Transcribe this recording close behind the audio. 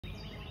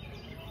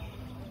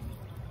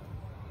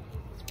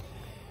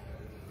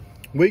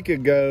week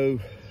ago,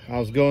 I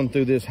was going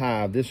through this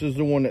hive. This is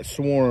the one that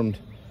swarmed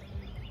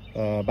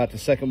about the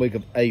second week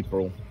of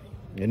April.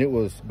 And it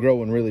was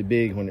growing really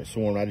big when it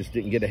swarmed. I just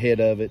didn't get ahead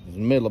of it. It was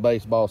in the middle of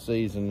baseball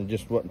season and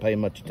just wasn't paying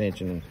much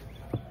attention.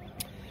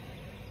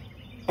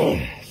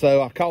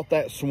 So I caught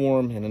that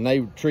swarm in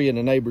a tree in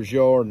a neighbor's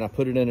yard, and I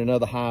put it in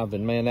another hive.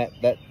 And man,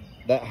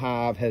 that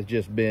hive has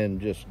just been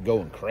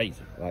going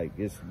crazy. Like,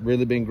 it's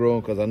really been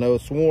growing, because I know a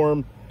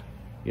swarm,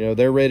 you know,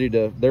 they're ready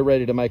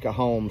to make a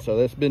home. So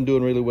that's been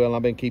doing really well, and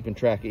I've been keeping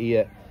track of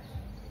it.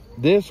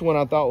 This one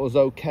I thought was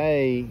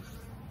okay,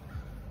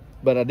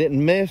 but I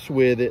didn't mess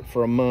with it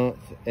for a month.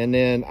 And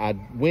then I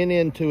went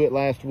into it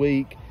last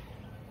week,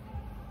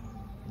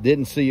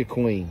 didn't see a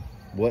queen,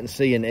 wasn't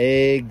seeing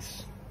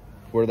eggs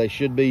where they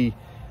should be,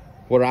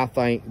 where I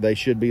think they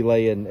should be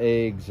laying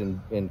eggs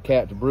and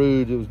capped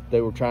brood.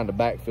 They were trying to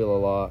backfill a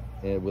lot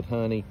with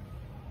honey.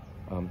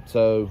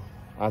 So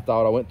I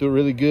thought I went through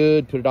really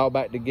good, put it all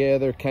back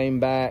together, came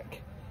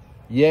back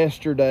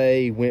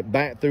yesterday, went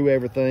back through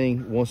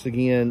everything. Once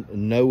again,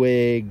 no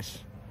eggs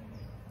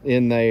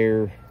in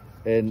there,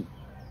 and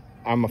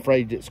I'm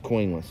afraid it's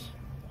queenless.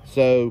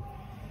 So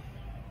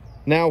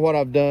now what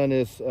I've done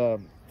is,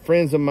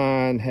 friends of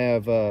mine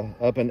have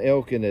up in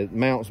Elkin at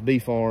Mounts Bee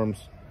Farms,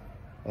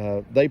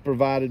 they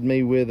provided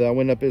me with, I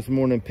went up this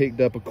morning and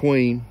picked up a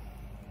queen.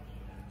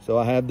 So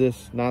I have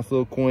this nice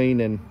little queen,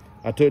 and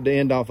I took the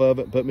end off of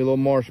it, put me a little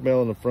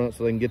marshmallow in the front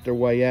so they can get their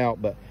way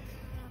out. But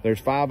there's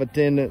 5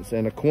 attendants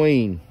and a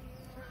queen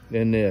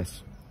in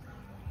this.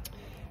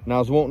 And I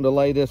was wanting to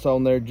lay this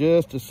on there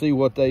just to see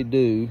what they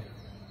do.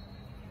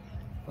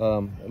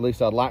 At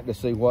least I'd like to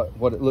see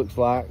what it looks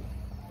like,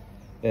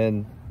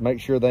 and make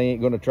sure they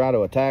ain't going to try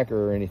to attack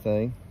her or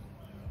anything.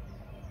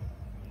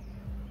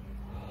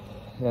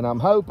 And I'm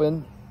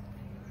hoping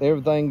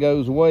everything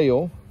goes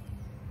well.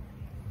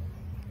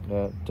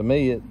 To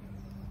me, it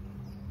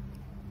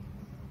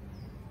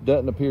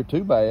doesn't appear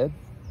too bad.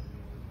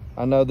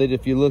 I know that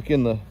if you look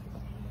in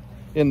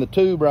the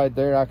tube right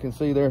there, I can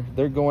see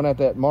they're going at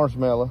that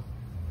marshmallow.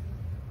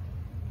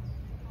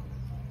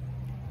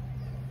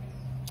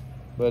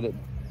 But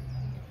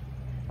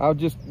I was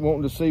just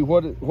wanting to see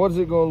what is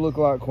it going to look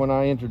like when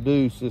I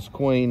introduce this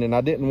queen. And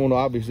I didn't want to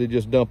obviously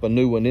just dump a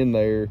new one in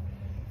there,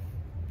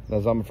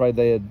 as I'm afraid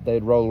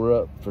they'd roll her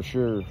up for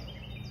sure.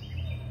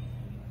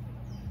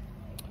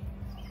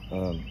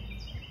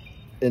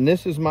 And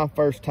this is my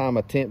first time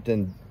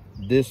attempting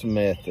this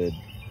method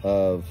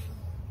of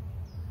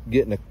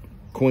getting a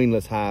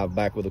queenless hive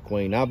back with a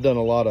queen. I've done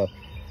a lot of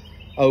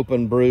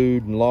open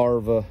brood and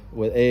larvae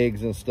with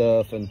eggs and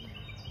stuff, and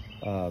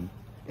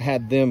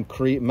had them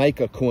make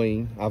a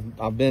queen.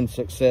 I've been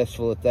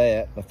successful at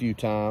that a few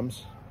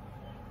times.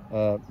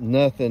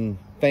 Nothing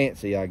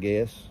fancy, I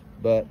guess,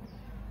 but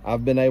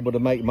I've been able to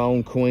make my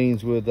own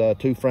queens with a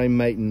 2-frame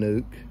mating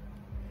nuke.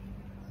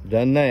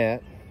 Done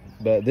that.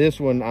 But this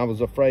one, I was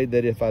afraid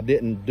that if I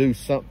didn't do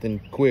something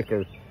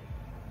quicker,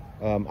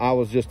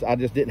 I just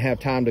didn't have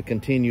time to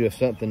continue if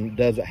something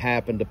doesn't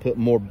happen, to put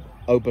more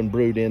open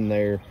brood in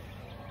there.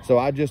 So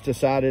I just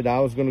decided I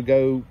was going to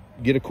go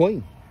get a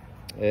queen,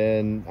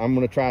 and I'm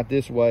going to try it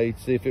this way,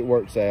 see if it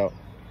works out.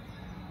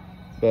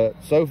 But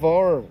so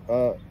far,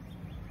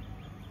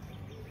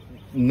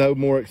 no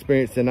more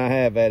experience than I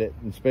have at it,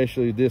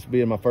 especially this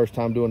being my first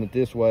time doing it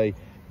this way.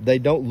 They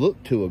don't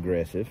look too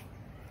aggressive.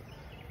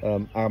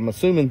 I'm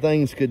assuming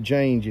things could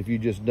change if you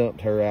just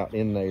dumped her out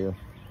in there.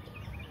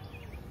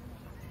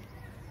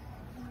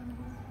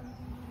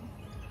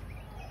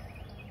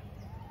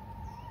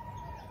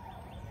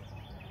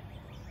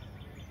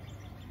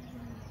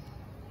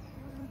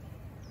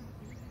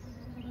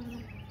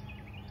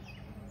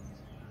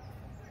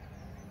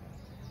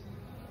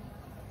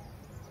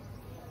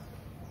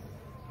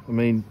 I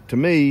mean, to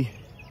me,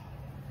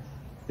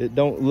 it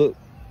don't look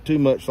too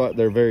much like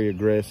they're very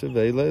aggressive.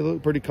 They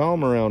look pretty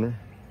calm around her.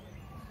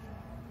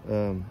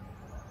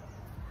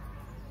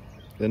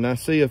 Then I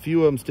see a few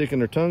of them sticking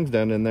their tongues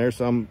down in there,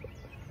 so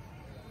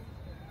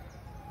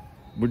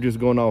we're just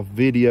going off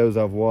videos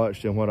I've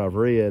watched and what I've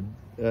read.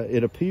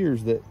 It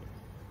appears that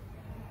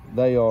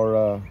they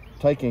are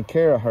taking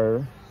care of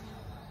her.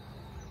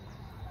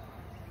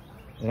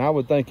 And I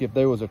would think if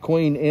there was a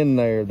queen in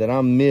there that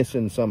I'm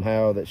missing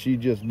somehow, that she's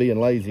just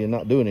being lazy and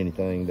not doing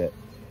anything, that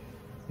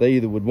they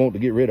either would want to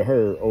get rid of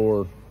her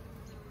or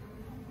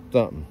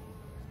something.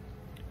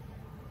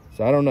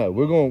 So I don't know.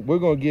 We're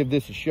going to give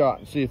this a shot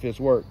and see if this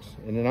works.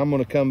 And then I'm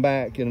going to come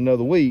back in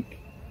another week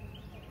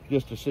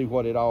just to see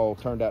what it all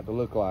turned out to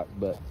look like.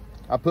 But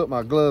I put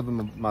my glove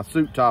and my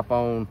suit top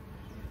on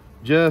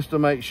just to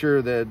make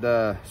sure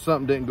that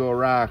something didn't go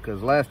awry,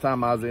 because last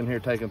time I was in here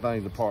taking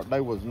things apart,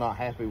 they was not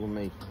happy with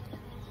me.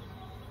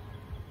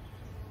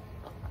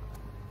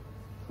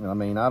 I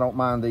mean, I don't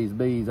mind these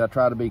bees. I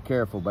try to be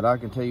careful, but I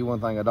can tell you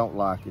one thing I don't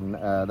like, and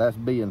that's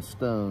being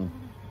stung.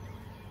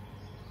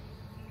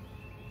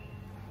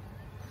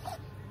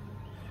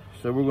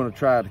 So we're going to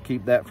try to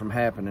keep that from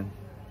happening.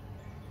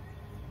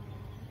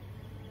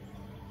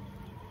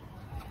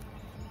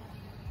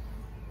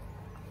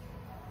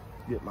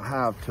 Get my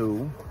hive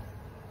tool.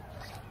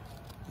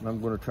 And I'm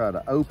going to try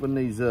to open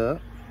these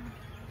up.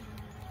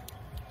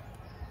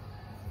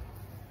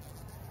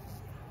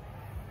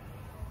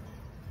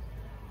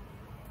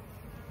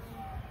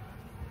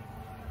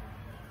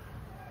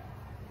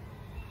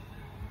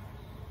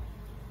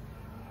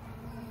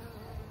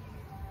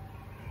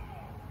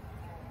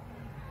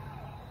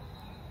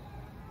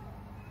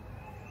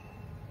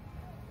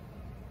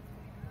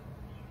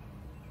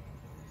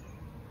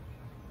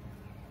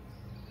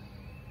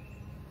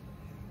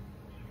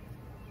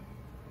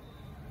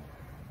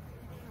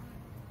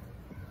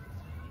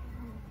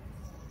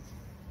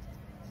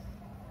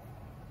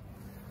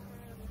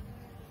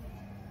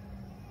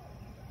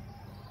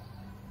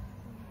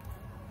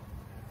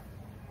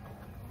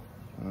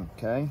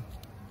 Okay.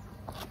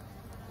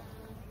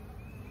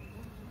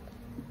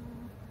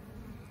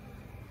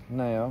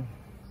 Now,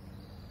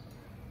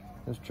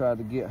 let's try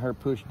to get her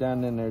pushed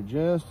down in there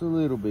just a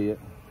little bit.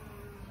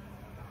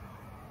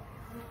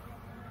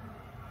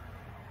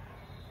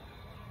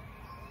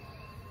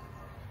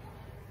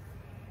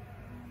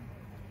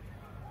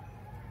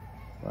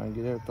 Try and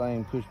get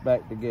everything pushed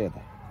back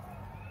together.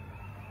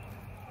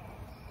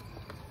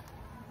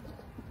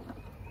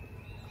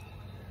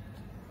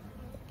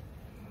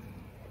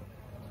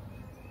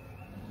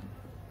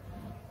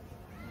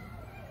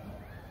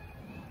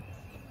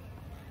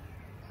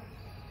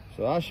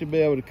 So I should be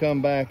able to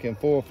come back in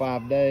 4 or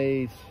 5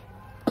 days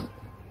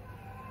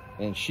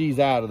and she's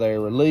out of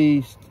there,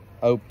 released,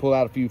 pull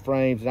out a few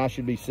frames, and I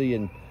should be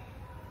seeing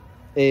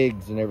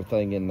eggs and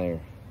everything in there.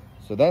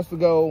 So that's the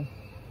goal.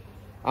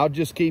 I'll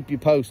just keep you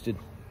posted,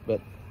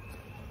 but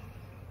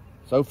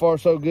so far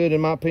so good.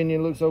 In my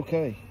opinion, it looks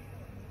okay.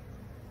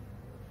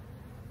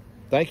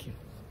 Thank you.